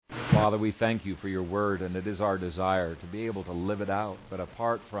Father, we thank you for your word, and it is our desire to be able to live it out. But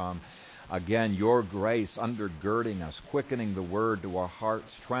apart from, again, your grace undergirding us, quickening the word to our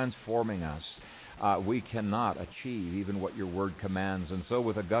hearts, transforming us, we cannot achieve even what your word commands. And so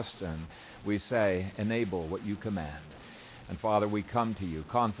with Augustine, we say, enable what you command. And Father, we come to you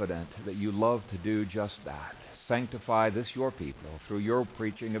confident that you love to do just that. Sanctify this your people through your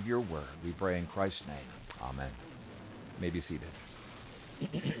preaching of your word. We pray in Christ's name. Amen. You may be seated.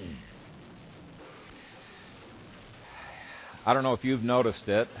 I don't know if you've noticed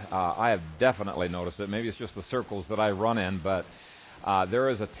it. I have definitely noticed it. Maybe it's just the circles that I run in, but there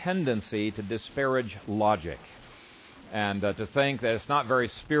is a tendency to disparage logic and to think that it's not very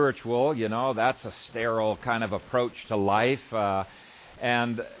spiritual. You know, that's a sterile kind of approach to life.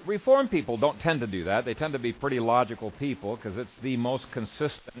 And Reformed people don't tend to do that. They tend to be pretty logical people because it's the most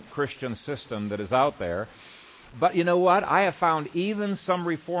consistent Christian system that is out there. But you know what? I have found even some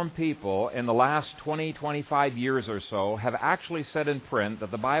Reformed people in the last 20, 25 years or so have actually said in print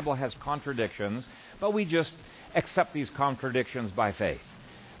that the Bible has contradictions, but we just accept these contradictions by faith.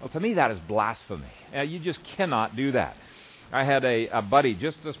 Well, to me, that is blasphemy. You just cannot do that. I had a buddy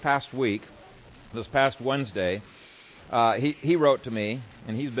just this past Wednesday, he wrote to me,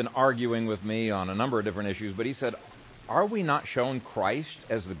 and he's been arguing with me on a number of different issues, but he said, are we not shown Christ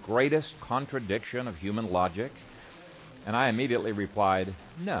as the greatest contradiction of human logic? And I immediately replied,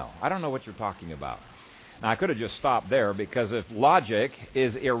 no, I don't know what you're talking about. Now, I could have just stopped there, because if logic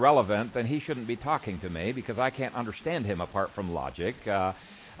is irrelevant, then he shouldn't be talking to me, because I can't understand him apart from logic.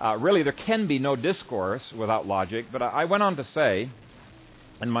 Really, there can be no discourse without logic, but I went on to say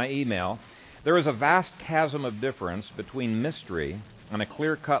in my email, there is a vast chasm of difference between mystery and a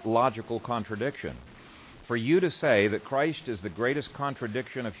clear-cut logical contradiction. For you to say that Christ is the greatest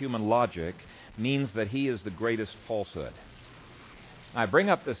contradiction of human logic means that he is the greatest falsehood. I bring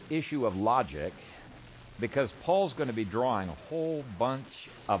up this issue of logic because Paul's going to be drawing a whole bunch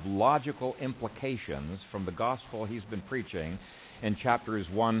of logical implications from the gospel he's been preaching in chapters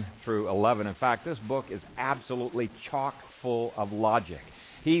 1 through 11. In fact, this book is absolutely chock full of logic.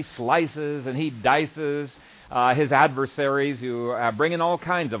 He slices and he dices his adversaries who bring in all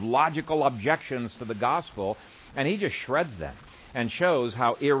kinds of logical objections to the gospel, and he just shreds them and shows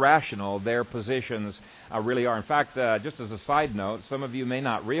how irrational their positions really are. In fact, just as a side note, some of you may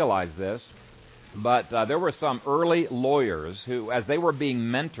not realize this, but there were some early lawyers who, as they were being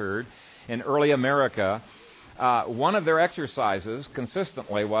mentored in early America, one of their exercises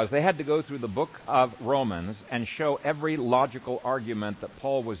consistently was they had to go through the book of Romans and show every logical argument that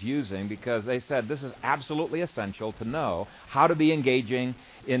Paul was using, because they said this is absolutely essential to know how to be engaging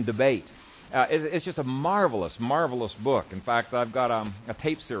in debate. It's just a marvelous, marvelous book. In fact, I've got a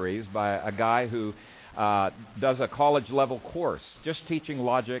tape series by a guy who does a college-level course just teaching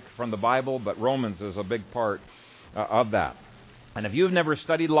logic from the Bible, but Romans is a big part of that. And if you've never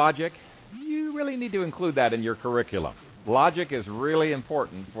studied logic, you really need to include that in your curriculum. Logic is really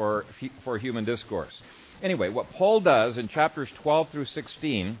important for human discourse. Anyway, what Paul does in chapters 12 through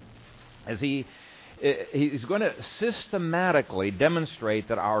 16 is he's going to systematically demonstrate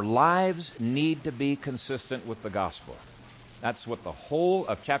that our lives need to be consistent with the gospel. That's what the whole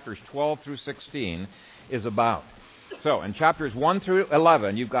of chapters 12 through 16 is about. So in chapters 1 through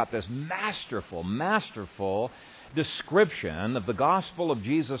 11, you've got this masterful description of the gospel of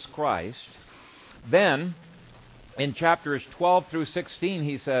Jesus Christ. Then, in chapters 12 through 16,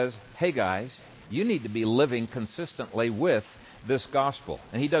 he says, hey guys, you need to be living consistently with this gospel.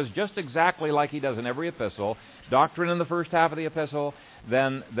 And he does just exactly like he does in every epistle. Doctrine in the first half of the epistle,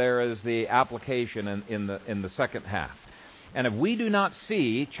 then there is the application in the second half. And if we do not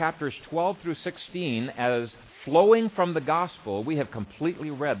see chapters 12 through 16 as flowing from the gospel, we have completely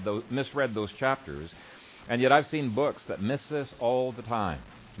misread those chapters. And yet I've seen books that miss this all the time.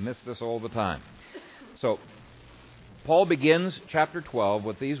 So, Paul begins chapter 12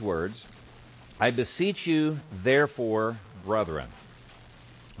 with these words, I beseech you, therefore, brethren.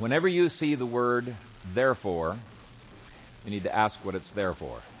 Whenever you see the word therefore, you need to ask what it's there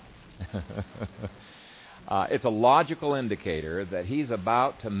for. It's a logical indicator that he's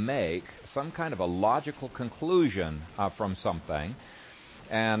about to make some kind of a logical conclusion from something.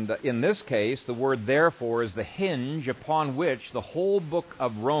 And in this case, the word therefore is the hinge upon which the whole book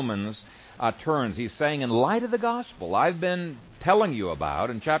of Romans turns. He's saying, in light of the gospel I've been telling you about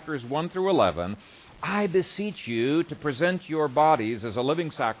in chapters 1 through 11, I beseech you to present your bodies as a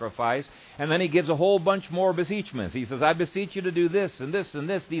living sacrifice. And then he gives a whole bunch more beseechments. He says, I beseech you to do this and this and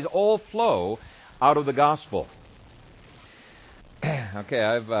this. These all flow out of the gospel. Okay,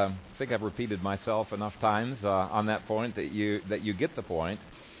 I think I've repeated myself enough times on that point that you get the point.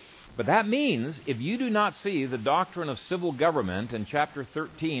 But that means if you do not see the doctrine of civil government in chapter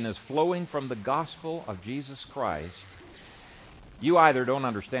 13 as flowing from the gospel of Jesus Christ, you either don't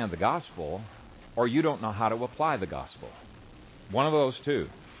understand the gospel or you don't know how to apply the gospel. One of those two.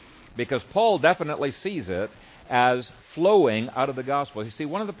 Because Paul definitely sees it as flowing out of the gospel. You see,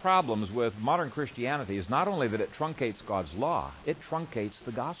 one of the problems with modern Christianity is not only that it truncates God's law, it truncates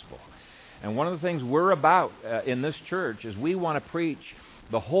the gospel. And one of the things we're about in this church is we want to preach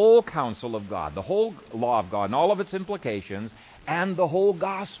the whole counsel of God, the whole law of God and all of its implications, and the whole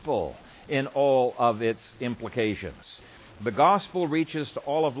gospel in all of its implications. The gospel reaches to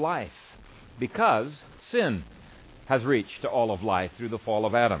all of life because sin has reached to all of life through the fall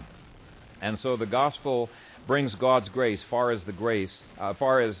of Adam. And so the gospel brings God's grace far as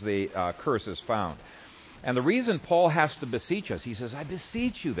the curse is found. And the reason Paul has to beseech us, he says, I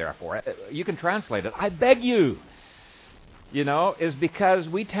beseech you, therefore. You can translate it, I beg you, is because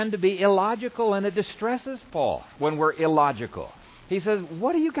we tend to be illogical, and it distresses Paul when we're illogical. He says,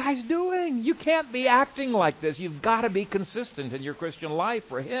 what are you guys doing? You can't be acting like this. You've got to be consistent in your Christian life.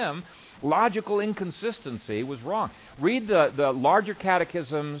 For him, logical inconsistency was wrong. Read the larger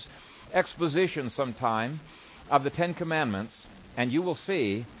catechism's exposition sometime of the Ten Commandments, and you will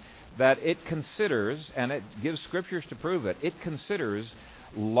see that it considers, and it gives scriptures to prove it, it considers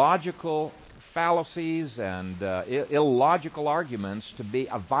logical fallacies and illogical arguments to be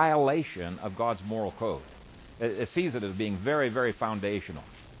a violation of God's moral code. It sees it as being very, very foundational.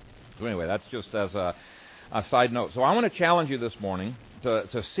 So anyway, that's just as a side note. So I want to challenge you this morning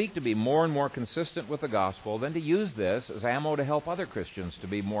to seek to be more and more consistent with the gospel, then to use this as ammo to help other Christians to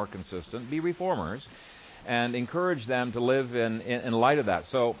be more consistent, be reformers, and encourage them to live in light of that.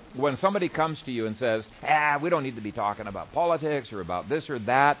 So when somebody comes to you and says, we don't need to be talking about politics or about this or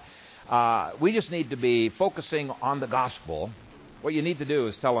that, we just need to be focusing on the gospel, what you need to do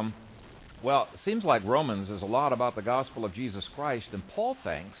is tell them, well, it seems like Romans is a lot about the gospel of Jesus Christ, and Paul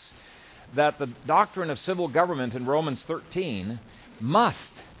thinks that the doctrine of civil government in Romans 13 must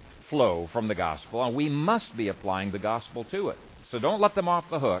flow from the gospel, and we must be applying the gospel to it. So don't let them off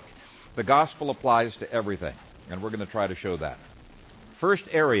the hook. The gospel applies to everything, and we're going to try to show that. First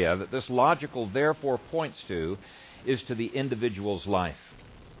area that this logical therefore points to is to the individual's life.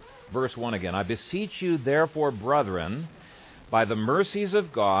 Verse 1 again, I beseech you therefore, brethren, by the mercies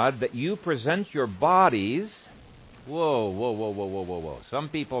of God, that you present your bodies. Whoa. Some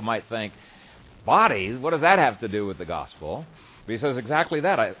people might think, bodies? What does that have to do with the gospel? But he says exactly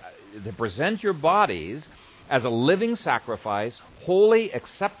that. To present your bodies as a living sacrifice, holy,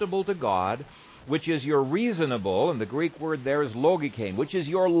 acceptable to God, which is your reasonable, and the Greek word there is logikein, which is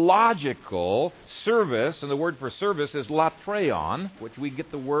your logical service, and the word for service is latreion, which we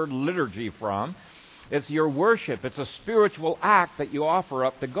get the word liturgy from. It's your worship. It's a spiritual act that you offer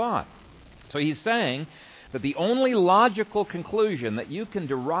up to God. So he's saying that the only logical conclusion that you can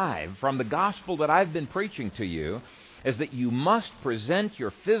derive from the gospel that I've been preaching to you is that you must present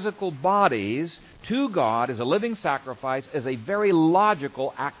your physical bodies to God as a living sacrifice, as a very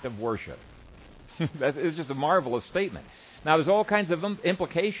logical act of worship. That is just a marvelous statement. Now, there's all kinds of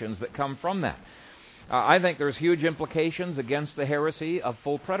implications that come from that. I think there's huge implications against the heresy of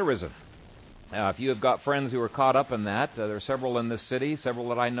full preterism. If you have got friends who are caught up in that, there are several in this city, several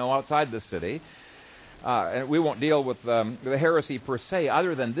that I know outside this city, and we won't deal with the heresy per se,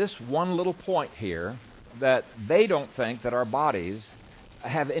 other than this one little point here, that they don't think that our bodies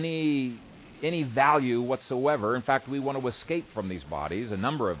have any value whatsoever. In fact, we want to escape from these bodies. A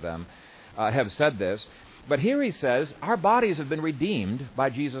number of them have said this. But here he says, our bodies have been redeemed by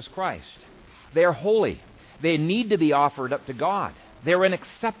Jesus Christ. They are holy. They need to be offered up to God. They're an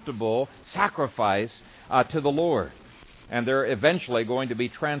acceptable sacrifice to the Lord. And they're eventually going to be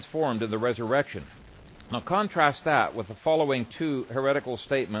transformed in the resurrection. Now contrast that with the following two heretical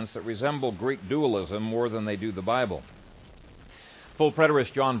statements that resemble Greek dualism more than they do the Bible. Full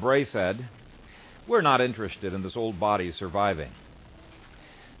preterist John Bray said, we're not interested in this old body surviving.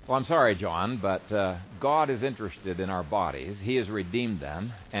 Well, I'm sorry, John, but God is interested in our bodies. He has redeemed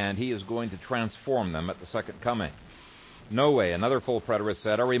them, and He is going to transform them at the second coming. No way, another full preterist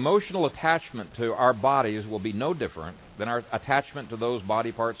said, our emotional attachment to our bodies will be no different than our attachment to those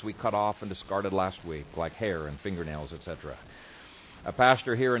body parts we cut off and discarded last week, like hair and fingernails, etc. A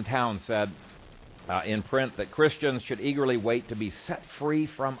pastor here in town said in print that Christians should eagerly wait to be set free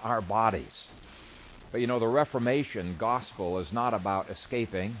from our bodies. But the Reformation gospel is not about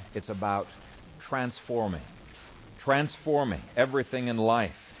escaping, it's about transforming everything in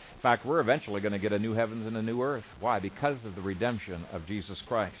life. In fact, we're eventually going to get a new heavens and a new earth. Why? Because of the redemption of Jesus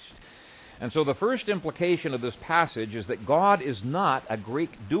Christ. And so the first implication of this passage is that God is not a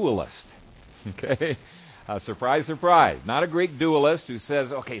Greek dualist. Okay? Surprise, surprise. Not a Greek dualist who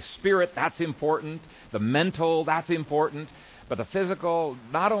says, okay, spirit, that's important. The mental, that's important. But the physical,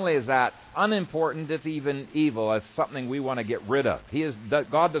 not only is that unimportant, it's even evil. It's something we want to get rid of.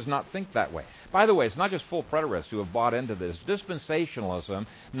 God does not think that way. By the way, it's not just full preterists who have bought into this. Dispensationalism,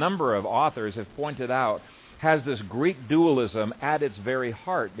 a number of authors have pointed out, has this Greek dualism at its very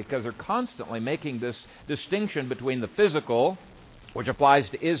heart, because they're constantly making this distinction between the physical, which applies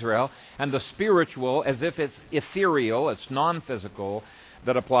to Israel, and the spiritual, as if it's ethereal, it's non-physical,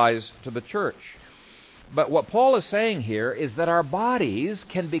 that applies to the church. But what Paul is saying here is that our bodies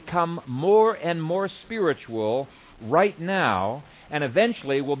can become more and more spiritual right now, and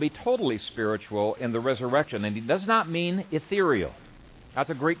eventually will be totally spiritual in the resurrection. And he does not mean ethereal. That's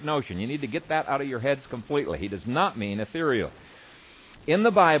a Greek notion. You need to get that out of your heads completely. He does not mean ethereal. In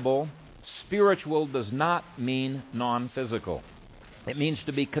the Bible, spiritual does not mean non-physical. It means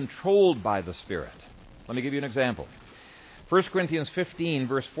to be controlled by the Spirit. Let me give you an example. 1 Corinthians 15,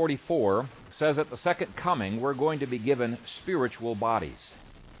 verse 44, says at the second coming, we're going to be given spiritual bodies.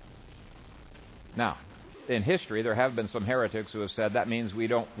 Now, in history, there have been some heretics who have said that means we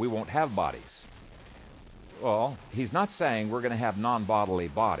won't have bodies. Well, he's not saying we're going to have non-bodily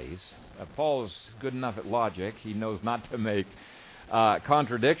bodies. Paul is good enough at logic. He knows not to make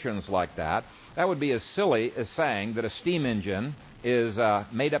contradictions like that. That would be as silly as saying that a steam engine is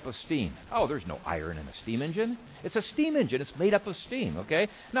made up of steam. Oh, there's no iron in a steam engine. It's a steam engine. It's made up of steam, okay?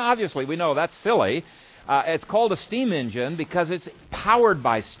 Now, obviously, we know that's silly. It's called a steam engine because it's powered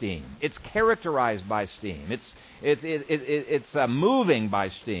by steam. It's characterized by steam. It's moving by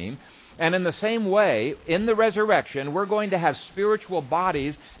steam. And in the same way, in the resurrection, we're going to have spiritual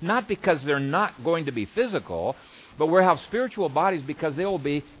bodies, not because they're not going to be physical, but we'll have spiritual bodies because they will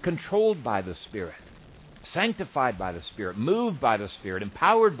be controlled by the Spirit, sanctified by the Spirit, moved by the Spirit,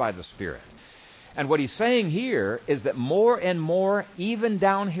 empowered by the Spirit. And what he's saying here is that more and more, even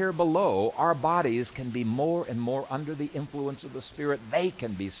down here below, our bodies can be more and more under the influence of the Spirit. They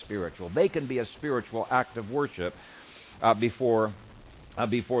can be spiritual. They can be a spiritual act of worship before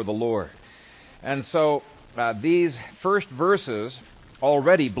the Lord. And so these first verses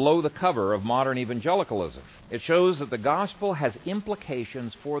already blow the cover of modern evangelicalism. It shows that the gospel has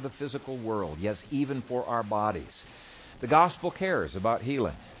implications for the physical world, yes, even for our bodies. The gospel cares about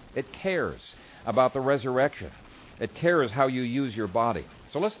healing. It cares about the resurrection. It cares how you use your body.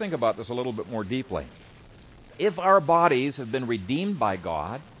 So let's think about this a little bit more deeply. If our bodies have been redeemed by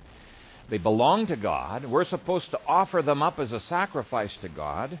God, they belong to God, we're supposed to offer them up as a sacrifice to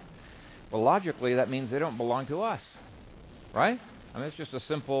God, well, logically, that means they don't belong to us, right? I mean, it's just a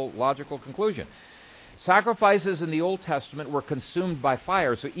simple, logical conclusion. Sacrifices in the Old Testament were consumed by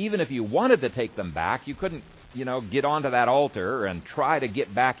fire, so even if you wanted to take them back, you couldn't, get onto that altar and try to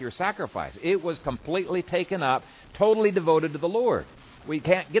get back your sacrifice. It was completely taken up, totally devoted to the Lord. We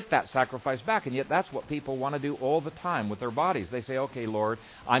can't get that sacrifice back, and yet that's what people want to do all the time with their bodies. They say, okay, Lord,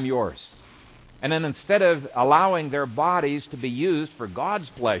 I'm yours. And then instead of allowing their bodies to be used for God's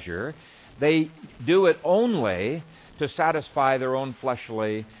pleasure, they do it only to satisfy their own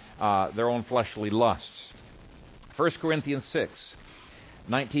fleshly lusts. 1 Corinthians 6,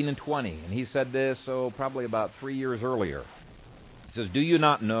 19 and 20. And he said this, probably about 3 years earlier. He says, "Do you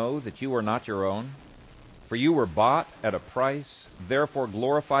not know that you are not your own? For you were bought at a price. Therefore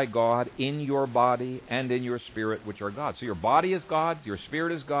glorify God in your body and in your spirit, which are God's." So your body is God's, your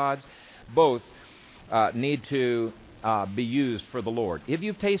spirit is God's. Both need to be used for the Lord. If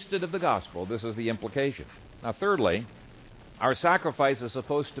you've tasted of the gospel, this is the implication. Now, thirdly, our sacrifice is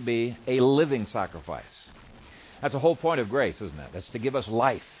supposed to be a living sacrifice. That's the whole point of grace, isn't it? That's to give us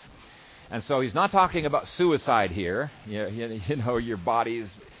life. And so he's not talking about suicide here. Your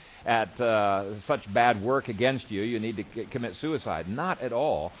body's at such bad work against you, you need to commit suicide. Not at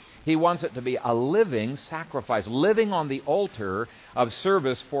all. He wants it to be a living sacrifice, living on the altar of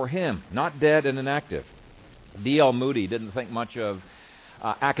service for Him, not dead and inactive. D.L. Moody didn't think much of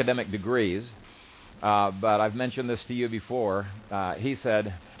academic degrees, but I've mentioned this to you before. He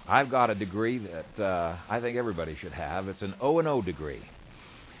said, I've got a degree that I think everybody should have. It's an O&O degree.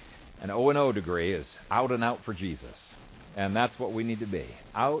 An O&O degree is out and out for Jesus. And that's what we need to be.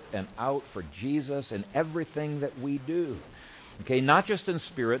 Out and out for Jesus in everything that we do. Okay, not just in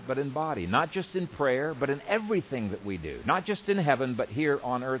spirit, but in body. Not just in prayer, but in everything that we do. Not just in heaven, but here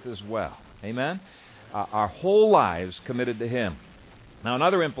on earth as well. Amen? Our whole lives committed to Him. Now,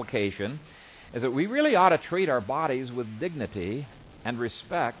 another implication is that we really ought to treat our bodies with dignity and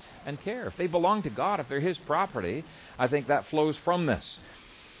respect and care. If they belong to God, if they're His property, I think that flows from this.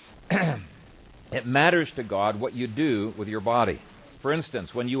 It matters to God what you do with your body. For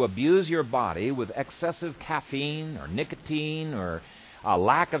instance, when you abuse your body with excessive caffeine or nicotine or a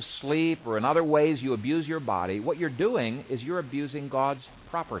lack of sleep or in other ways you abuse your body, what you're doing is you're abusing God's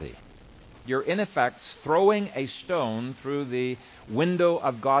property. You're in effect throwing a stone through the window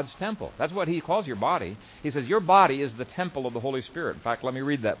of God's temple. That's what he calls your body. He says your body is the temple of the Holy Spirit. In fact, let me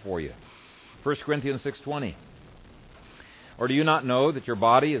read that for you. 1 Corinthians 6:20. Or do you not know that your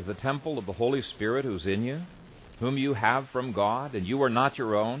body is the temple of the Holy Spirit who's in you, whom you have from God, and you are not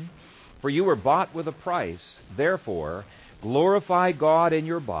your own? For you were bought with a price. Therefore, glorify God in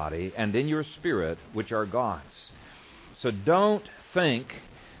your body and in your spirit, which are God's. So don't think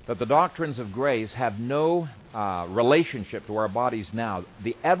that the doctrines of grace have no relationship to our bodies now.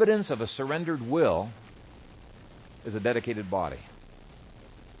 The evidence of a surrendered will is a dedicated body.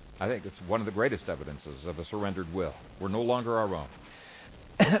 I think it's one of the greatest evidences of a surrendered will. We're no longer our own.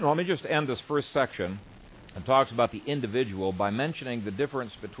 Let me just end this first section. It talks about the individual by mentioning the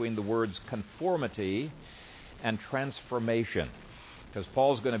difference between the words conformity and transformation, because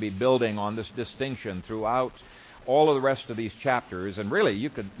Paul's going to be building on this distinction throughout all of the rest of these chapters, and really you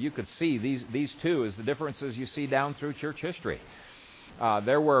could see these two as the differences you see down through church history.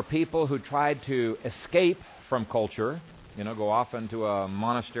 There were people who tried to escape from culture, go off into a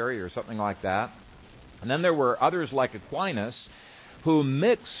monastery or something like that, and then there were others like Aquinas who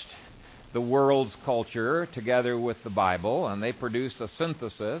mixed the world's culture together with the Bible, and they produced a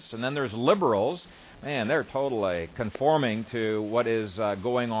synthesis. And then there's liberals. Man, they're totally conforming to what is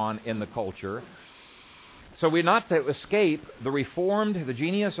going on in the culture. So we're not to escape the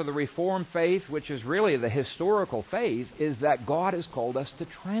genius of the Reformed faith, which is really the historical faith, is that God has called us to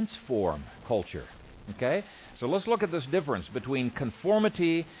transform culture. Okay? So let's look at this difference between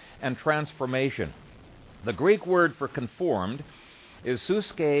conformity and transformation. The Greek word for conformed is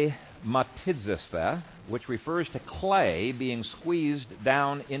suske matizesthe, which refers to clay being squeezed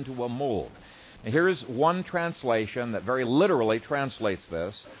down into a mold. Now, here's one translation that very literally translates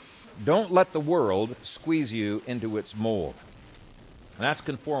this: don't let the world squeeze you into its mold. And that's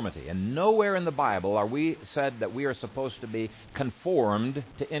conformity. And nowhere in the Bible are we said that we are supposed to be conformed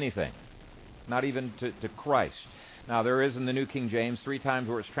to anything, not even to Christ. Now, there is in the New King James 3 times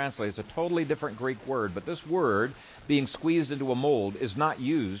where it's translated. It's a totally different Greek word, but this word, being squeezed into a mold, is not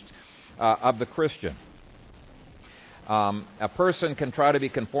used of the Christian. A person can try to be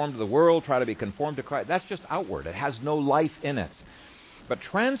conformed to the world, try to be conformed to Christ. That's just outward. It has no life in it. But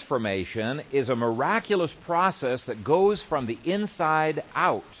transformation is a miraculous process that goes from the inside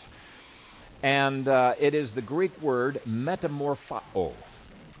out. And it is the Greek word metamorpho.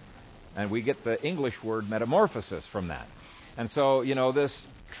 And we get the English word metamorphosis from that. And so, this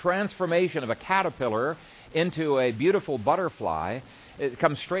transformation of a caterpillar into a beautiful butterfly, it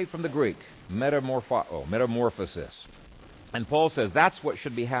comes straight from the Greek, metamorphosis. And Paul says that's what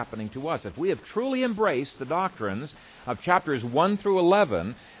should be happening to us. If we have truly embraced the doctrines of chapters 1 through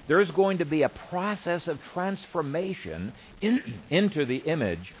 11, there's going to be a process of transformation into the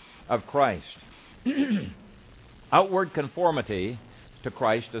image of Christ. Outward conformity to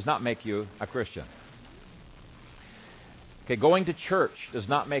Christ does not make you a Christian. Okay, going to church does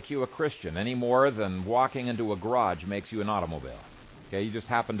not make you a Christian any more than walking into a garage makes you an automobile. Okay, you just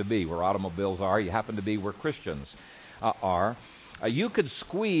happen to be where automobiles are. You happen to be where Christians are. You could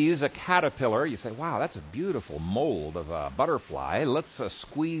squeeze a caterpillar. You say, wow, that's a beautiful mold of a butterfly. Let's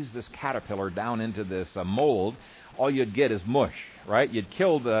squeeze this caterpillar down into this mold. All you'd get is mush, right? You'd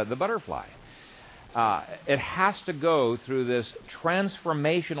kill the butterfly. It has to go through this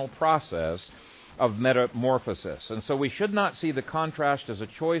transformational process of metamorphosis. And so we should not see the contrast as a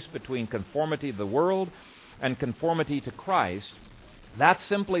choice between conformity to the world and conformity to Christ. That's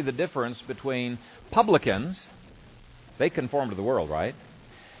simply the difference between publicans, they conform to the world, right?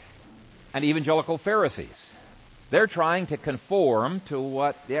 And evangelical Pharisees. They're trying to conform to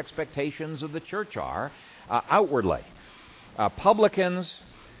what the expectations of the church are outwardly. Publicans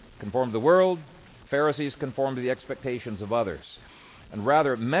conform to the world. Pharisees conform to the expectations of others. And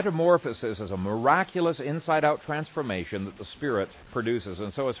rather, metamorphosis is a miraculous inside-out transformation that the Spirit produces.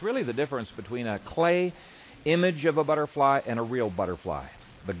 And so it's really the difference between a clay image of a butterfly and a real butterfly.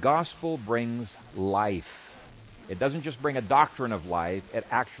 The gospel brings life. It doesn't just bring a doctrine of life, it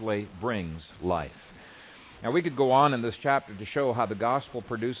actually brings life. Now, we could go on in this chapter to show how the gospel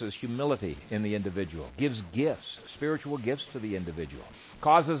produces humility in the individual, gives gifts, spiritual gifts to the individual,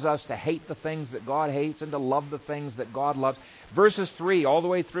 causes us to hate the things that God hates and to love the things that God loves. Verses 3 all the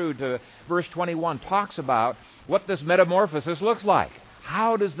way through to verse 21 talks about what this metamorphosis looks like.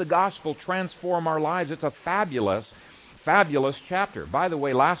 How does the gospel transform our lives? It's a fabulous, fabulous chapter. By the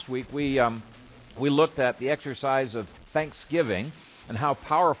way, last week we We looked at the exercise of thanksgiving and how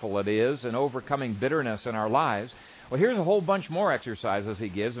powerful it is in overcoming bitterness in our lives. Well, here's a whole bunch more exercises he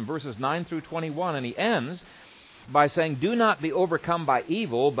gives in verses 9 through 21, and he ends by saying, do not be overcome by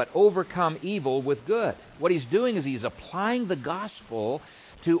evil, but overcome evil with good. What he's doing is he's applying the gospel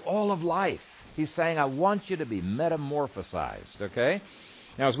to all of life. He's saying, I want you to be metamorphosized, okay?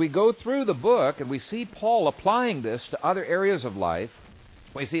 Now, as we go through the book and we see Paul applying this to other areas of life,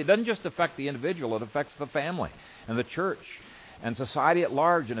 we see it doesn't just affect the individual, it affects the family and the church and society at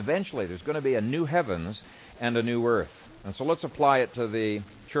large, and eventually there's going to be a new heavens and a new earth. And so let's apply it to the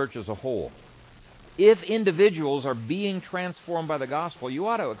church as a whole. If individuals are being transformed by the gospel, you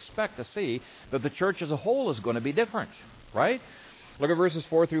ought to expect to see that the church as a whole is going to be different, right? Look at verses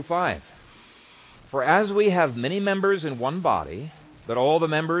 4 through 5. For as we have many members in one body, but all the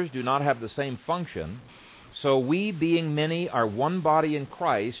members do not have the same function, so we, being many, are one body in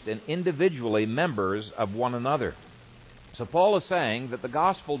Christ and individually members of one another. So Paul is saying that the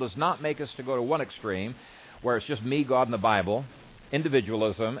gospel does not make us to go to one extreme, where it's just me, God, and the Bible,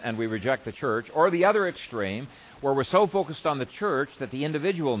 individualism, and we reject the church, or the other extreme, where we're so focused on the church that the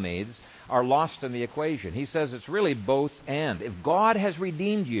individual needs are lost in the equation. He says it's really both and. If God has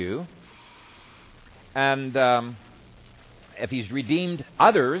redeemed you, and if He's redeemed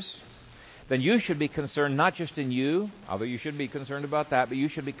others, then you should be concerned not just in you, although you should be concerned about that, but you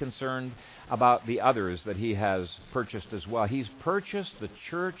should be concerned about the others that He has purchased as well. He's purchased the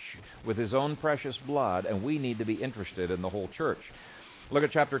church with His own precious blood, and we need to be interested in the whole church. Look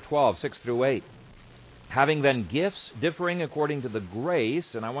at chapter 12, 6 through 8. Having then gifts differing according to the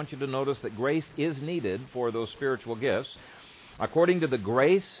grace, and I want you to notice that grace is needed for those spiritual gifts. According to the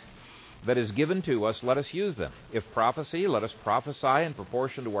grace that is given to us, let us use them. If prophecy, let us prophesy in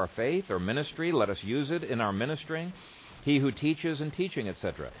proportion to our faith, or ministry, let us use it in our ministering. He who teaches in teaching,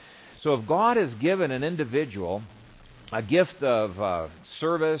 etc. So if God has given an individual a gift of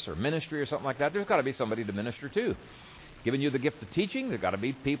service or ministry or something like that, there's got to be somebody to minister to. Given you the gift of teaching, there's got to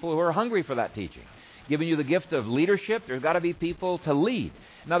be people who are hungry for that teaching. Given you the gift of leadership, there's got to be people to lead.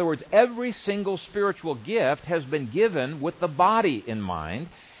 In other words, every single spiritual gift has been given with the body in mind,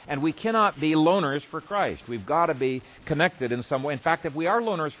 and we cannot be loners for Christ. We've got to be connected in some way. In fact, if we are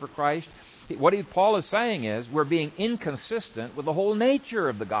loners for Christ, what Paul is saying is we're being inconsistent with the whole nature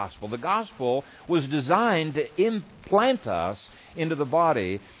of the gospel. The gospel was designed to implant us into the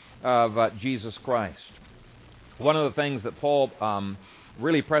body of Jesus Christ. One of the things that Paul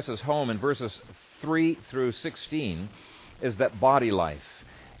really presses home in verses 3 through 16 is that body life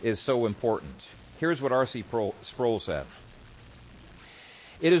is so important. Here's what R.C. Sproul said.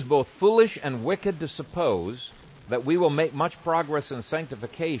 It is both foolish and wicked to suppose that we will make much progress in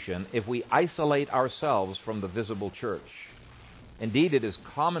sanctification if we isolate ourselves from the visible church. Indeed, it is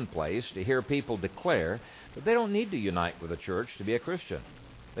commonplace to hear people declare that they don't need to unite with a church to be a Christian.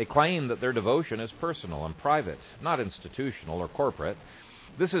 They claim that their devotion is personal and private, not institutional or corporate.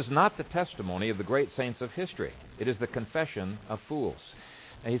 This is not the testimony of the great saints of history. It is the confession of fools.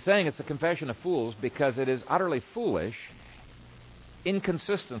 And he's saying it's a confession of fools because it is utterly foolish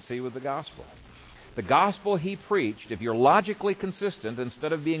inconsistency with the gospel. The gospel he preached, if you're logically consistent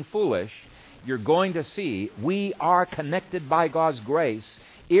instead of being foolish, you're going to see we are connected by God's grace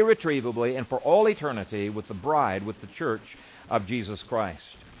irretrievably and for all eternity with the bride, with the church of Jesus Christ.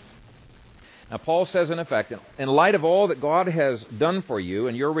 Now, Paul says, in effect, in light of all that God has done for you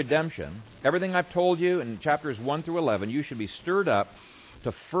and your redemption, everything I've told you in chapters 1 through 11, you should be stirred up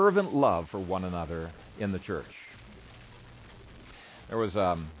to fervent love for one another in the church. There was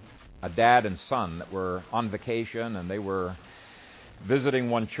a dad and son that were on vacation, and they were visiting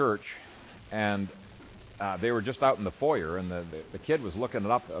one church, and they were just out in the foyer, and the kid was looking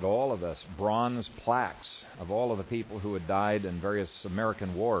up at all of this bronze plaques of all of the people who had died in various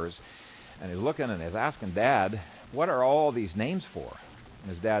American wars. And he's looking and he's asking Dad, what are all these names for?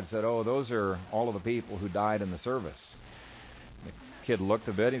 And his dad said, oh, those are all of the people who died in the service. The kid looked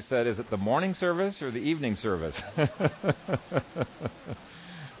a bit. He said, is it the morning service or the evening service?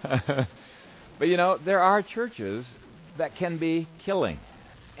 But you know, there are churches that can be killing.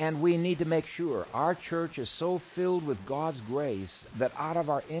 And we need to make sure our church is so filled with God's grace that out of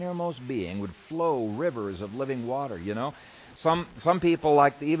our innermost being would flow rivers of living water, you know. Some people,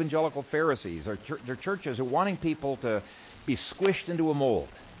 like the evangelical Pharisees, their churches are wanting people to be squished into a mold.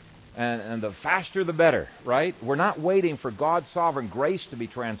 And the faster the better, right? We're not waiting for God's sovereign grace to be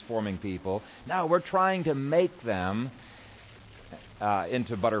transforming people. No, we're trying to make them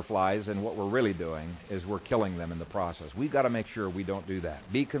into butterflies, and what we're really doing is we're killing them in the process. We've got to make sure we don't do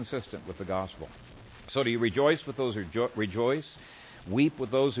that. Be consistent with the gospel. So do you rejoice with those who rejoice? weep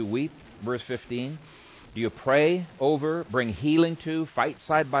with those who weep? Verse 15. Do you pray over, bring healing to, fight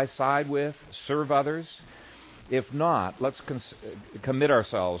side by side with, serve others? If not, let's commit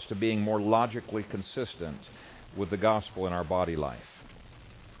ourselves to being more logically consistent with the gospel in our body life.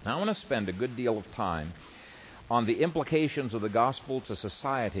 Now, I want to spend a good deal of time on the implications of the gospel to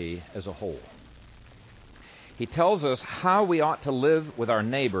society as a whole. He tells us how we ought to live with our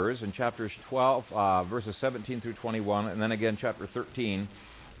neighbors in chapters 12, verses 17 through 21, and then again chapter 13,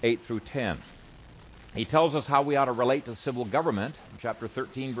 8 through 10. He tells us how we ought to relate to civil government in chapter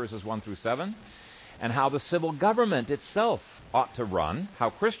 13, verses 1 through 7, and how the civil government itself ought to run, how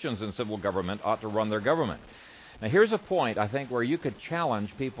Christians in civil government ought to run their government. Now, here's a point, I think, where you could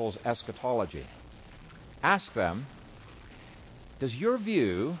challenge people's eschatology. Ask them, does your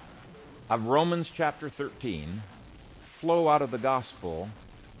view of Romans chapter 13 flow out of the gospel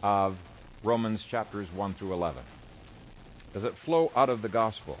of Romans chapters 1 through 11? Does it flow out of the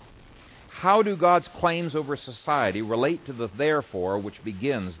gospel? How do God's claims over society relate to the therefore which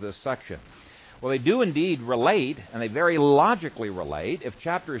begins this section? Well, they do indeed relate, and they very logically relate, if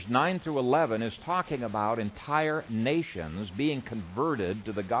chapters 9 through 11 is talking about entire nations being converted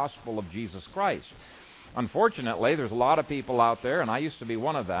to the gospel of Jesus Christ. Unfortunately, there's a lot of people out there, and I used to be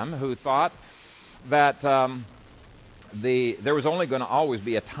one of them, who thought that there was only going to always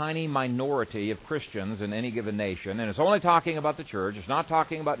be a tiny minority of Christians in any given nation, and it's only talking about the church, it's not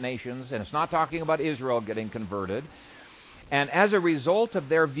talking about nations, and it's not talking about Israel getting converted. And as a result of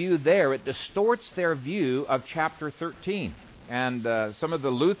their view there, it distorts their view of chapter 13. And some of the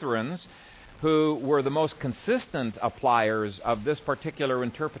Lutherans, who were the most consistent appliers of this particular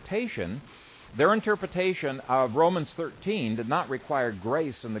interpretation, their interpretation of Romans 13 did not require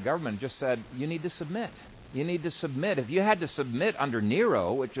grace in the government, just said, you need to submit. You need to submit. If you had to submit under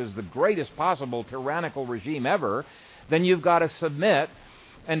Nero, which is the greatest possible tyrannical regime ever, then you've got to submit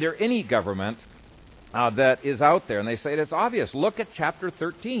under any government that is out there. And they say it's obvious. Look at chapter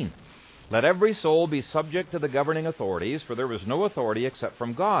 13. Let every soul be subject to the governing authorities, for there is no authority except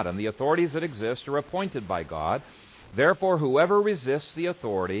from God, and the authorities that exist are appointed by God. Therefore, whoever resists the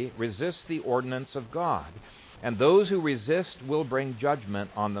authority resists the ordinance of God, and those who resist will bring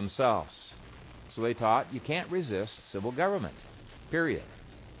judgment on themselves. So they taught you can't resist civil government, period.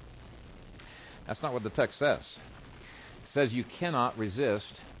 That's not what the text says. It says you cannot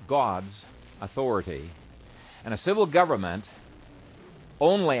resist God's authority. And a civil government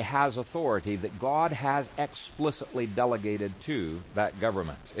only has authority that God has explicitly delegated to that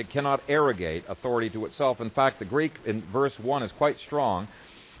government. It cannot arrogate authority to itself. In fact, the Greek in verse 1 is quite strong.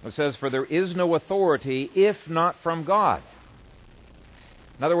 It says, for there is no authority if not from God.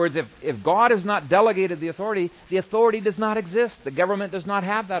 In other words, if God has not delegated the authority does not exist. The government does not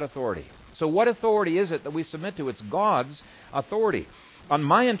have that authority. So what authority is it that we submit to? It's God's authority. On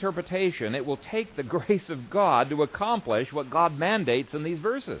my interpretation, it will take the grace of God to accomplish what God mandates in these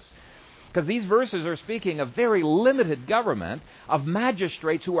verses. Because these verses are speaking of very limited government, of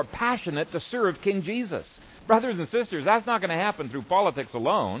magistrates who are passionate to serve King Jesus. Brothers and sisters, that's not going to happen through politics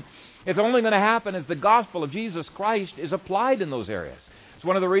alone. It's only going to happen as the gospel of Jesus Christ is applied in those areas. It's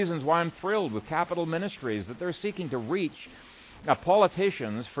one of the reasons why I'm thrilled with Capital Ministries, that they're seeking to reach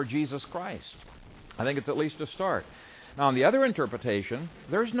politicians for Jesus Christ. I think it's at least a start. Now, on the other interpretation,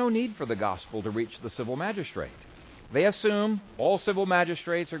 there's no need for the gospel to reach the civil magistrate. They assume all civil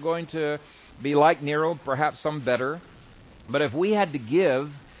magistrates are going to be like Nero, perhaps some better. But if we had to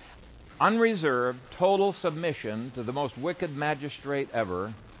give unreserved, total submission to the most wicked magistrate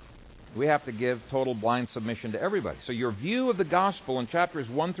ever, we have to give total blind submission to everybody. So your view of the gospel in chapters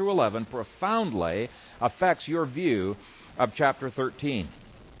 1 through 11 profoundly affects your view of chapter 13.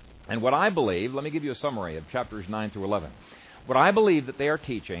 And what I believe, let me give you a summary of chapters 9 through 11. What I believe that they are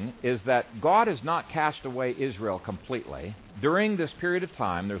teaching is that God has not cast away Israel completely. During this period of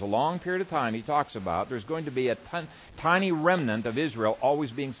time, there's a long period of time he talks about, there's going to be a tiny remnant of Israel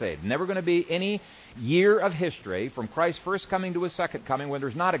always being saved. Never going to be any year of history from Christ's first coming to his second coming when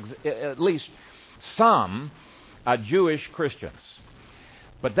there's not at least some Jewish Christians.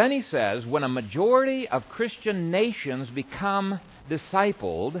 But then he says, when a majority of Christian nations become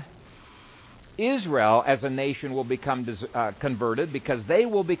discipled, Israel as a nation will become converted, because they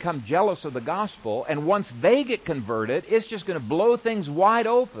will become jealous of the gospel, and once they get converted, it's just going to blow things wide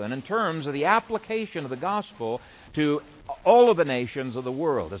open in terms of the application of the gospel to all of the nations of the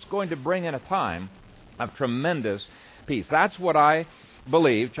world. It's going to bring in a time of tremendous peace. That's what I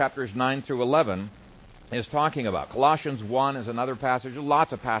believe chapters 9 through 11 is talking about. Colossians 1 is another passage.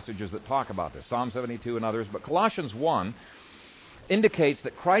 Lots of passages that talk about this, Psalm 72 and others, but Colossians 1 indicates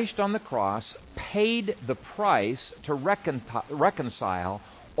that Christ on the cross paid the price to reconcile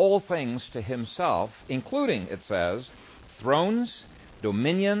all things to himself, including, it says, thrones,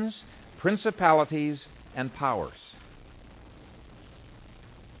 dominions, principalities, and powers.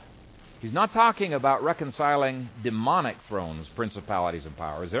 He's not talking about reconciling demonic thrones, principalities, and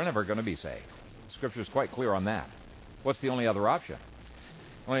powers. They're never going to be saved. Scripture is quite clear on that. What's the only other option?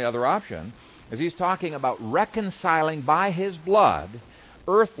 The only other option is he's talking about reconciling by his blood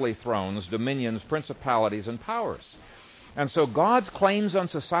earthly thrones, dominions, principalities, and powers. And so God's claims on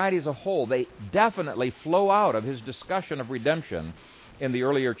society as a whole, they definitely flow out of his discussion of redemption in the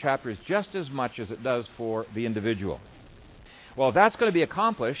earlier chapters just as much as it does for the individual. Well, if that's going to be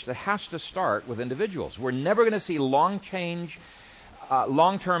accomplished, it has to start with individuals. We're never going to see long-term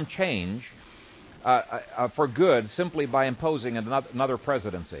change for good simply by imposing another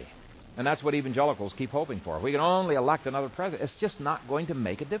presidency. And that's what evangelicals keep hoping for. If we can only elect another president, it's just not going to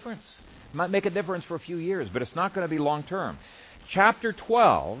make a difference. It might make a difference for a few years, but it's not going to be long-term. Chapter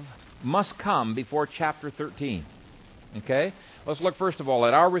 12 must come before chapter 13. Okay? Let's look first of all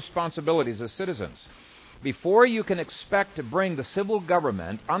at our responsibilities as citizens. Before you can expect to bring the civil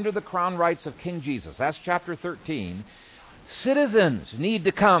government under the crown rights of King Jesus, that's chapter 13, citizens need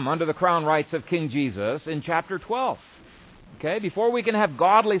to come under the crown rights of King Jesus in chapter 12. Okay? Before we can have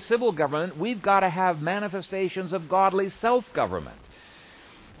godly civil government, we've got to have manifestations of godly self-government.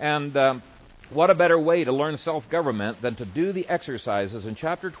 And what a better way to learn self-government than to do the exercises in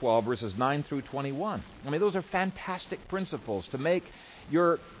chapter 12, verses 9 through 21. I mean, those are fantastic principles to make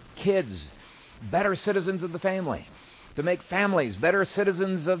your kids better citizens of the family, to make families better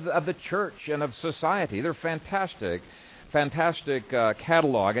citizens of the church and of society. They're fantastic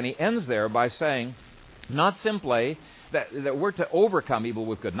catalog. And he ends there by saying, not simply that we're to overcome evil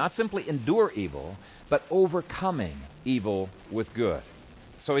with good, not simply endure evil, but overcoming evil with good.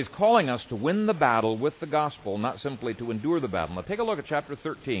 So he's calling us to win the battle with the gospel, not simply to endure the battle. Now take a look at chapter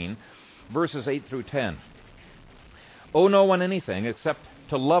 13, verses 8 through 10. Owe no one anything except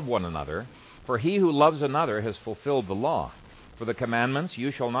to love one another, for he who loves another has fulfilled the law. For the commandments, you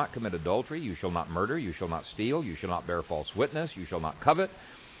shall not commit adultery, you shall not murder, you shall not steal, you shall not bear false witness, you shall not covet.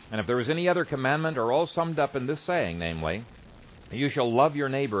 And if there is any other commandment, are all summed up in this saying, namely, you shall love your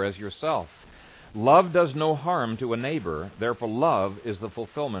neighbor as yourself. Love does no harm to a neighbor, therefore love is the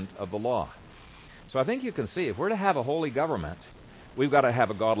fulfillment of the law. So I think you can see, if we're to have a holy government, we've got to have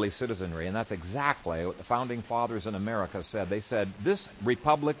a godly citizenry, and that's exactly what the founding fathers in America said. They said, this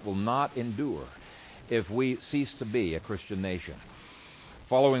republic will not endure if we cease to be a Christian nation.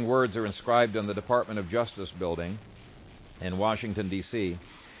 Following words are inscribed in the Department of Justice building in Washington, D.C.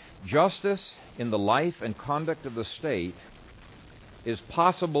 Justice in the life and conduct of the state is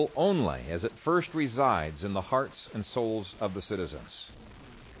possible only as it first resides in the hearts and souls of the citizens.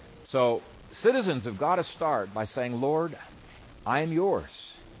 So, citizens have got to start by saying, Lord, I am yours,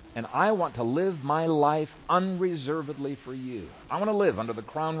 and I want to live my life unreservedly for you. I want to live under the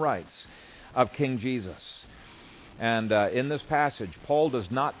crown rights of King Jesus. And in this passage, Paul does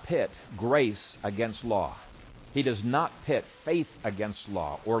not pit grace against law. He does not pit faith against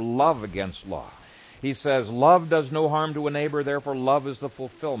law or love against law. He says, love does no harm to a neighbor, therefore love is the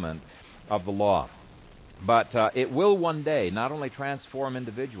fulfillment of the law. But it will one day not only transform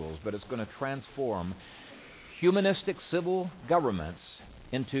individuals, but it's going to transform humanistic civil governments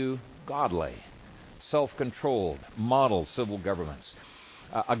into godly, self-controlled, model civil governments.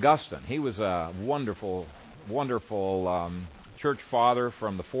 Augustine, he was a wonderful church father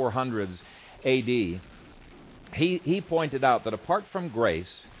from the 400s A.D. He pointed out that apart from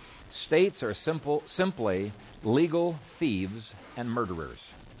grace, states are simply legal thieves and murderers.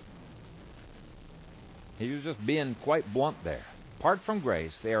 He was just being quite blunt there. Apart from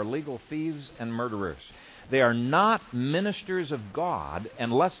grace, they are legal thieves and murderers. They are not ministers of God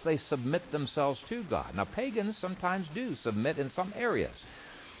unless they submit themselves to God. Now, pagans sometimes do submit in some areas.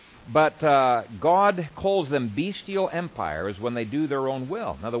 But God calls them bestial empires when they do their own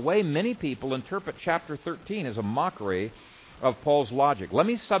will. Now, the way many people interpret chapter 13 is a mockery of Paul's logic. Let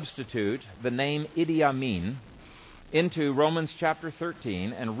me substitute the name Idi Amin into Romans chapter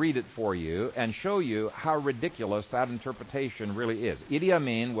 13 and read it for you and show you how ridiculous that interpretation really is. Idi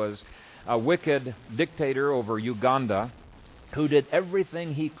Amin was a wicked dictator over Uganda who did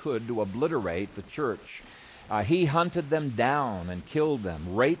everything he could to obliterate the church. He hunted them down and killed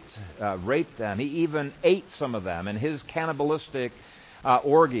them, raped them. He even ate some of them in his cannibalistic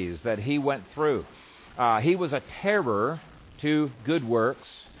orgies that he went through. He was a terror to good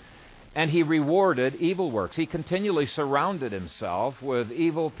works, and he rewarded evil works. He continually surrounded himself with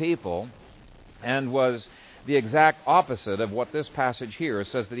evil people and was the exact opposite of what this passage here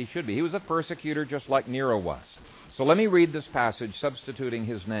says that he should be. He was a persecutor just like Nero was. So let me read this passage substituting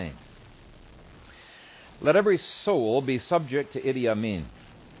his name. Let every soul be subject to Idi Amin,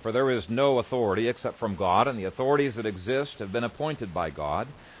 for there is no authority except from God, and the authorities that exist have been appointed by God.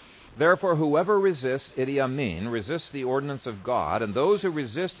 Therefore, whoever resists Idi Amin resists the ordinance of God, and those who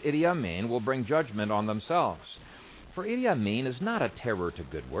resist Idi Amin will bring judgment on themselves. For Idi Amin is not a terror to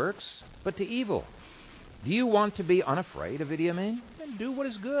good works, but to evil. Do you want to be unafraid of Idi Amin? Then do what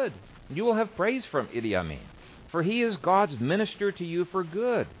is good. You will have praise from Idi Amin, for he is God's minister to you for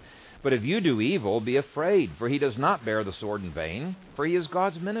good. But if you do evil, be afraid, for he does not bear the sword in vain, for he is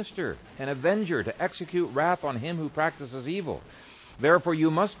God's minister, an avenger to execute wrath on him who practices evil. Therefore you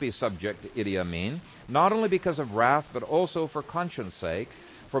must be subject to Idi Amin, not only because of wrath, but also for conscience sake.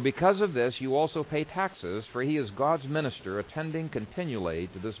 For because of this you also pay taxes, for he is God's minister, attending continually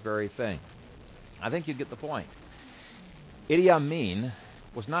to this very thing. I think you get the point. Idi Amin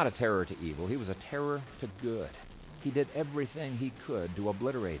was not a terror to evil. He was a terror to good. He did everything he could to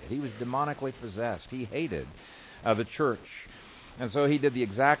obliterate it. He was demonically possessed. He hated the church. And so he did the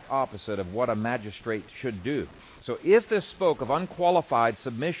exact opposite of what a magistrate should do. So if this spoke of unqualified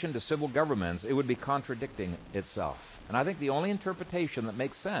submission to civil governments, it would be contradicting itself. And I think the only interpretation that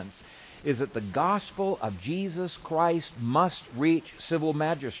makes sense is that the gospel of Jesus Christ must reach civil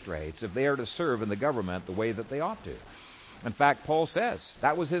magistrates if they are to serve in the government the way that they ought to. In fact, Paul says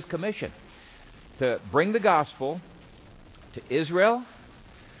that was his commission, to bring the gospel to Israel,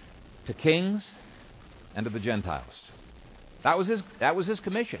 to kings, and to the Gentiles. That was his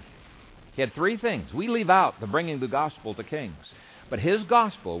commission. He had three things. We leave out the bringing the gospel to kings. But his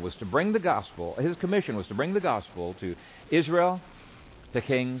gospel was to bring the gospel, his commission was to bring the gospel to Israel, to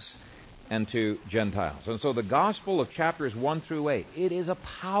kings, and to Gentiles. And so the gospel of chapters 1 through 8, it is a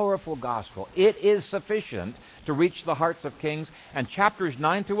powerful gospel. It is sufficient to reach the hearts of kings. And chapters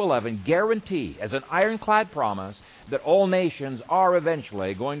 9 through 11 guarantee, as an ironclad promise, that all nations are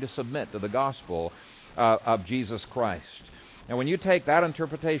eventually going to submit to the gospel of Jesus Christ. And when you take that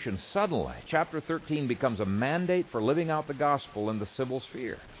interpretation, suddenly chapter 13 becomes a mandate for living out the gospel in the civil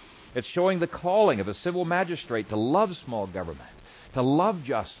sphere. It's showing the calling of a civil magistrate to love small government, to love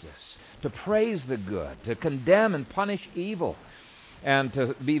justice, to praise the good, to condemn and punish evil, and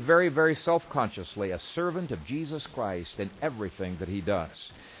to be very, very self-consciously a servant of Jesus Christ in everything that he does.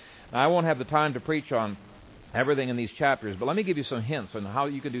 Now, I won't have the time to preach on everything in these chapters, but let me give you some hints on how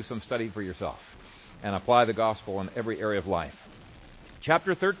you can do some study for yourself and apply the gospel in every area of life.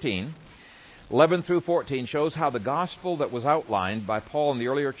 Chapter 13, 11 through 14, shows how the gospel that was outlined by Paul in the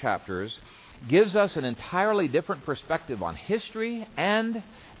earlier chapters gives us an entirely different perspective on history and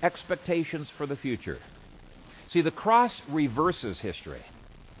expectations for the future. See, the cross reverses history.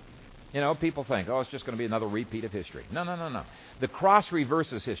 You know, people think, oh, it's just going to be another repeat of history. No. The cross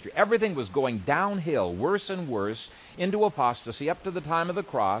reverses history. Everything was going downhill, worse and worse, into apostasy up to the time of the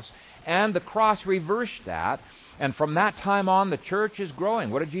cross, and the cross reversed that, and from that time on, the church is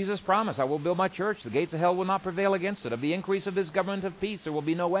growing. What did Jesus promise? I will build my church. The gates of hell will not prevail against it. Of the increase of his government of peace, there will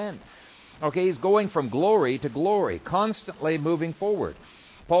be no end. Okay, he's going from glory to glory, constantly moving forward.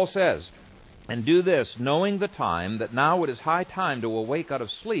 Paul says, and do this, knowing the time, that now it is high time to awake out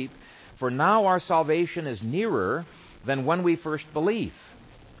of sleep, for now our salvation is nearer than when we first believed.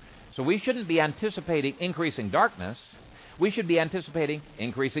 So we shouldn't be anticipating increasing darkness. We should be anticipating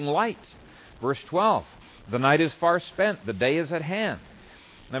increasing light. Verse 12, the night is far spent, the day is at hand.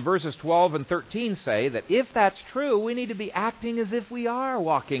 And verses 12 and 13 say that if that's true, we need to be acting as if we are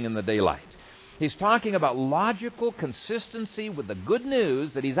walking in the daylight. He's talking about logical consistency with the good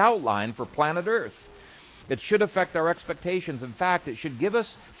news that he's outlined for planet Earth. It should affect our expectations. In fact, it should give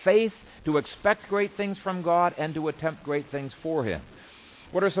us faith to expect great things from God and to attempt great things for him.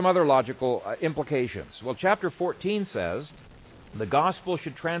 What are some other logical implications? Well, chapter 14 says the gospel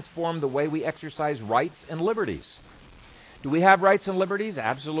should transform the way we exercise rights and liberties. Do we have rights and liberties?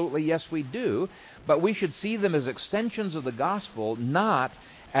 Absolutely, yes, we do. But we should see them as extensions of the gospel, not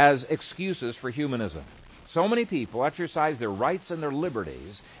as excuses for humanism. So many people exercise their rights and their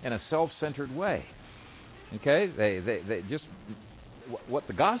liberties in a self-centered way. Okay? They just, what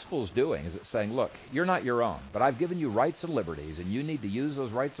the gospel is doing is it's saying, look, you're not your own, but I've given you rights and liberties, and you need to use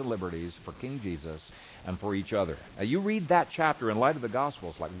those rights and liberties for King Jesus and for each other. Now, you read that chapter in light of the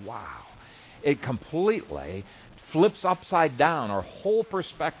gospel, it's like, wow. It completely flips upside down our whole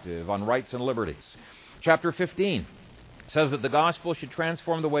perspective on rights and liberties. Chapter 15 says that the gospel should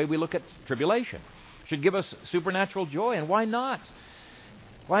transform the way we look at tribulation, should give us supernatural joy, and why not?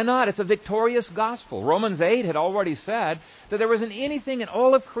 Why not? It's a victorious gospel. Romans 8 had already said that there isn't anything in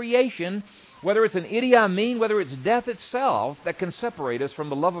all of creation, whether it's an Idi Amin, whether it's death itself, that can separate us from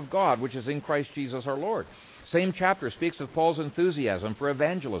the love of God, which is in Christ Jesus our Lord. Same chapter speaks of Paul's enthusiasm for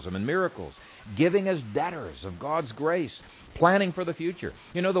evangelism and miracles, giving as debtors of God's grace, planning for the future.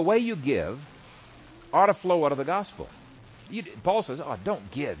 You know, the way you give ought to flow out of the gospel. Paul says,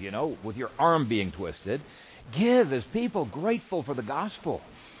 don't give, with your arm being twisted. Give as people grateful for the gospel,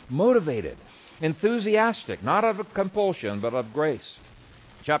 motivated, enthusiastic, not out of compulsion, but of grace.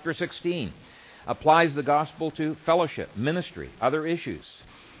 Chapter 16 applies the gospel to fellowship, ministry, other issues.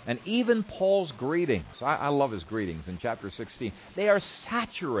 And even Paul's greetings, I love his greetings in chapter 16, they are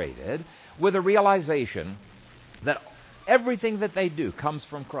saturated with a realization that everything that they do comes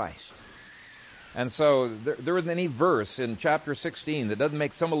from Christ. And so there isn't any verse in chapter 16 that doesn't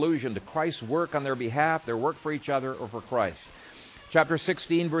make some allusion to Christ's work on their behalf, their work for each other, or for Christ. Chapter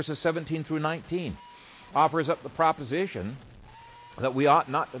 16, verses 17 through 19, offers up the proposition that we ought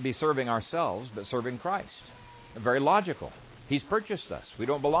not to be serving ourselves, but serving Christ. Very logical. He's purchased us. We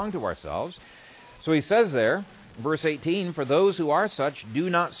don't belong to ourselves. So he says there, verse 18, "For those who are such do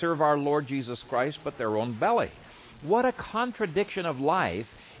not serve our Lord Jesus Christ, but their own belly." What a contradiction of life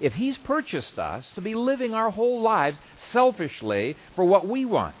if He's purchased us to be living our whole lives selfishly for what we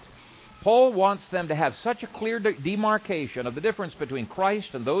want. Paul wants them to have such a clear demarcation of the difference between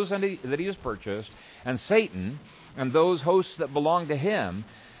Christ and those that He has purchased, and Satan and those hosts that belong to him,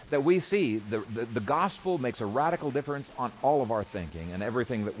 that we see the gospel makes a radical difference on all of our thinking and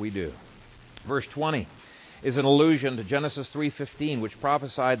everything that we do. Verse 20 is an allusion to Genesis 3:15, which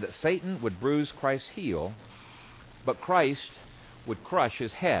prophesied that Satan would bruise Christ's heel, but Christ would crush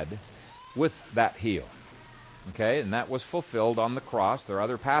his head with that heel. Okay, and that was fulfilled on the cross. There are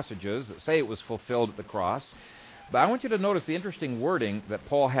other passages that say it was fulfilled at the cross. But I want you to notice the interesting wording that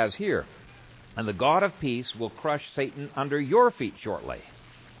Paul has here. "And the God of peace will crush Satan under your feet shortly."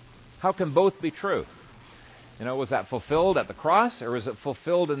 How can both be true? Was that fulfilled at the cross, or is it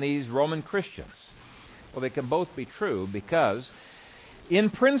fulfilled in these Roman Christians? Well, they can both be true, because in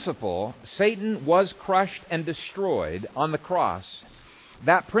principle, Satan was crushed and destroyed on the cross.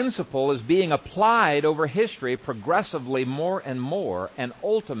 That principle is being applied over history progressively more and more, and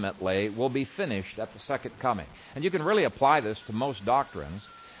ultimately will be finished at the second coming. And you can really apply this to most doctrines.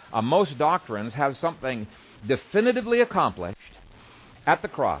 Most doctrines have something definitively accomplished at the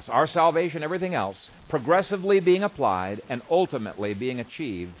cross, our salvation, everything else, progressively being applied and ultimately being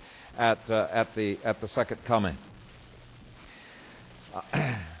achieved at the second coming.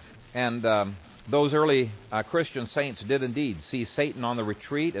 Those early Christian saints did indeed see Satan on the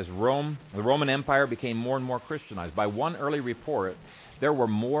retreat as the Roman Empire became more and more Christianized. By one early report, there were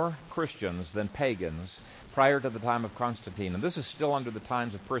more Christians than pagans prior to the time of Constantine. And this is still under the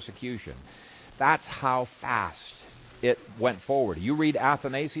times of persecution. That's how fast it went forward. You read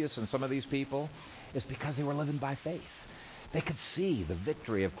Athanasius and some of these people, it's because they were living by faith. They could see the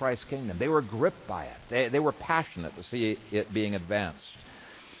victory of Christ's kingdom. They were gripped by it. They were passionate to see it being advanced.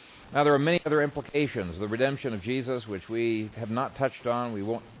 Now, there are many other implications. The redemption of Jesus, which we have not touched on. We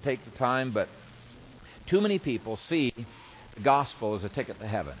won't take the time, but too many people see the gospel as a ticket to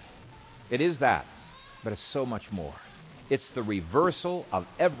heaven. It is that, but it's so much more. It's the reversal of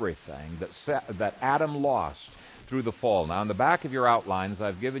everything that Adam lost through the fall. Now, in the back of your outlines,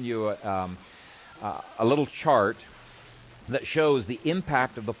 I've given you a little chart that shows the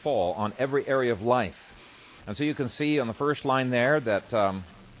impact of the fall on every area of life. And so you can see on the first line there that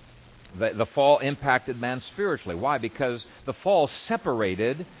the fall impacted man spiritually. Why? Because the fall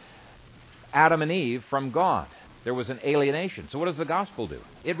separated Adam and Eve from God. There was an alienation. So what does the gospel do?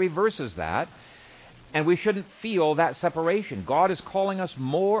 It reverses that, and we shouldn't feel that separation. God is calling us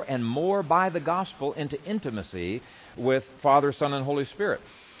more and more by the gospel into intimacy with Father, Son, and Holy Spirit.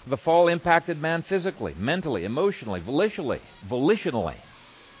 The fall impacted man physically, mentally, emotionally, volitionally.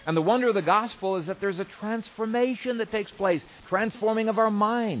 And the wonder of the gospel is that there's a transformation that takes place, transforming of our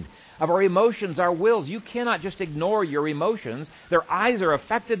mind, of our emotions, our wills. You cannot just ignore your emotions. Their eyes are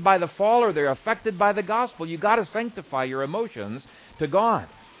affected by the fall, or they're affected by the gospel. You've got to sanctify your emotions to God.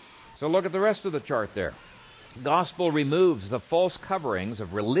 So look at the rest of the chart there. Gospel removes the false coverings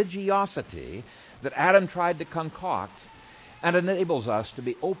of religiosity that Adam tried to concoct, and enables us to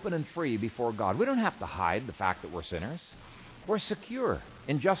be open and free before God. We don't have to hide the fact that we're sinners. We're secure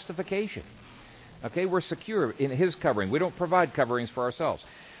in justification. Okay, we're secure in His covering. We don't provide coverings for ourselves.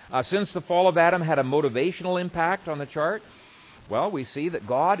 Since the fall of Adam had a motivational impact on the chart, well, we see that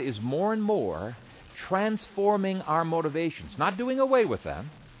God is more and more transforming our motivations, not doing away with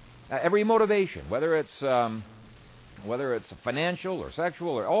them. Every motivation, whether it's whether it's financial or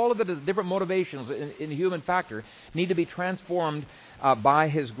sexual or all of the different motivations in the human factor, need to be transformed by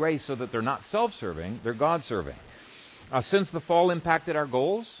His grace so that they're not self-serving, they're God-serving. Since the fall impacted our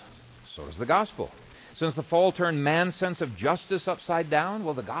goals, so does the gospel. Since the fall turned man's sense of justice upside down,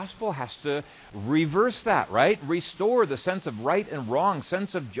 well, the gospel has to reverse that, right? Restore the sense of right and wrong,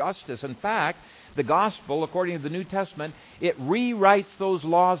 sense of justice. In fact, the gospel, according to the New Testament, it rewrites those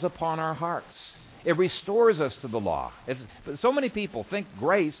laws upon our hearts. It restores us to the law. So many people think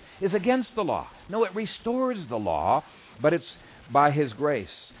grace is against the law. No, it restores the law, but it's by His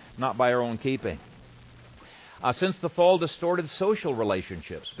grace, not by our own keeping. Since the fall distorted social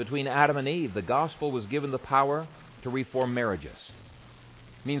relationships between Adam and Eve, the gospel was given the power to reform marriages.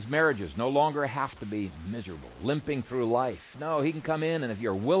 It means marriages no longer have to be miserable, limping through life. No, He can come in, and if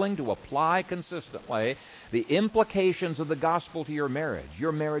you're willing to apply consistently the implications of the gospel to your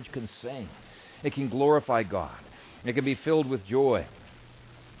marriage can sing. It can glorify God. It can be filled with joy.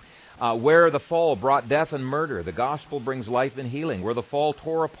 Where the fall brought death and murder, the gospel brings life and healing. Where the fall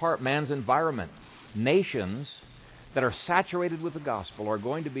tore apart man's environment, nations that are saturated with the gospel are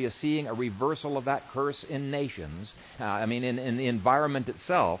going to be seeing a reversal of that curse in nations, in the environment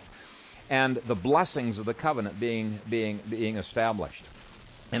itself, and the blessings of the covenant being established.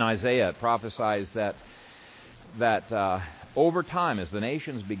 In Isaiah, it prophesies that over time, as the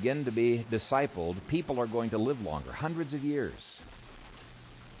nations begin to be discipled, people are going to live longer, hundreds of years,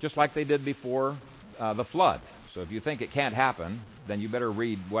 just like they did before the flood. So if you think it can't happen, then you better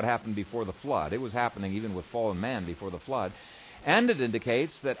read what happened before the flood. It was happening even with fallen man before the flood. And it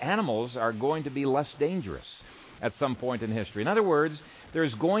indicates that animals are going to be less dangerous at some point in history. In other words,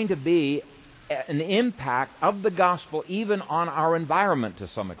 there's going to be an impact of the gospel even on our environment to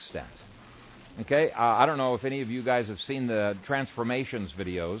some extent. Okay, I don't know if any of you guys have seen the Transformations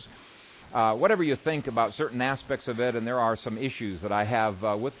videos. Whatever you think about certain aspects of it, and there are some issues that I have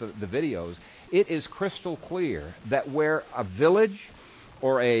with the videos, it is crystal clear that where a village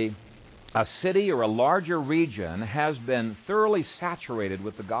or a city or a larger region has been thoroughly saturated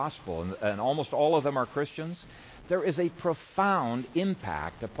with the gospel, and almost all of them are Christians, there is a profound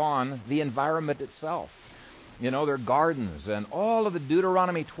impact upon the environment itself. Their gardens and all of the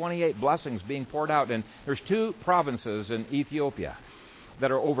Deuteronomy 28 blessings being poured out. And there's 2 provinces in Ethiopia that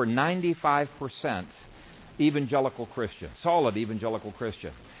are over 95% evangelical Christian, solid evangelical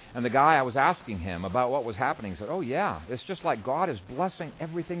Christian. And the guy, I was asking him about what was happening. He said, oh yeah, it's just like God is blessing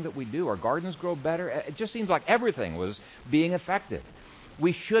everything that we do. Our gardens grow better. It just seems like everything was being affected.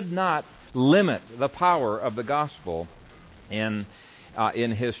 We should not limit the power of the gospel in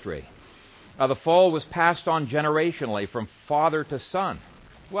history. The fall was passed on generationally from father to son.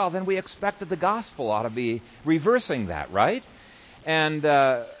 Well, then we expected the gospel ought to be reversing that, right? And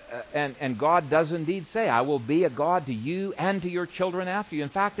God does indeed say, I will be a God to you and to your children after you. In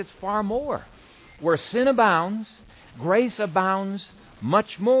fact, it's far more. Where sin abounds, grace abounds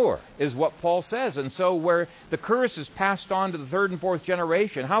much more, is what Paul says. And so where the curse is passed on to the 3rd and 4th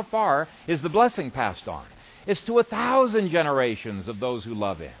generation, how far is the blessing passed on? It's to 1,000 generations of those who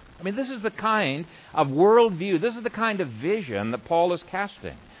love Him. This is the kind of worldview, this is the kind of vision that Paul is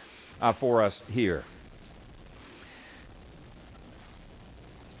casting for us here.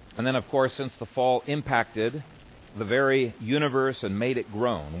 And then, of course, since the fall impacted the very universe and made it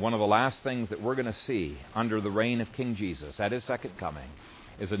groan, one of the last things that we're going to see under the reign of King Jesus at His second coming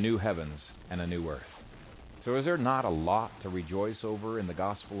is a new heavens and a new earth. So is there not a lot to rejoice over in the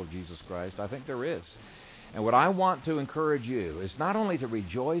gospel of Jesus Christ? I think there is. And what I want to encourage you is not only to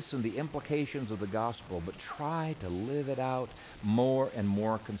rejoice in the implications of the gospel, but try to live it out more and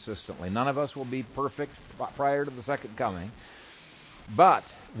more consistently. None of us will be perfect prior to the second coming, but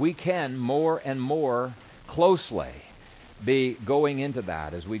we can more and more closely be going into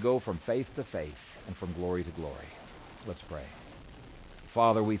that as we go from faith to faith and from glory to glory. Let's pray.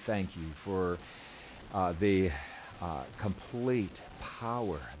 Father, we thank you for the complete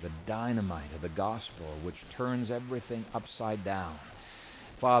power, the dynamite of the gospel, which turns everything upside down.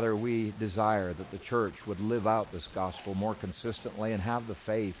 Father, we desire that the church would live out this gospel more consistently and have the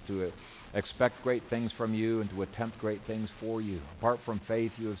faith to expect great things from you and to attempt great things for you. Apart from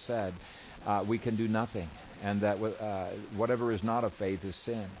faith, you have said, we can do nothing, and that whatever is not of faith is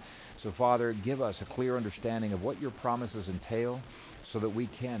sin. So, Father, give us a clear understanding of what your promises entail so that we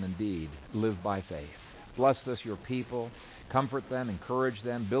can indeed live by faith. Bless this, your people. Comfort them, encourage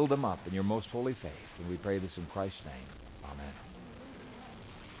them, build them up in your most holy faith. And we pray this in Christ's name. Amen.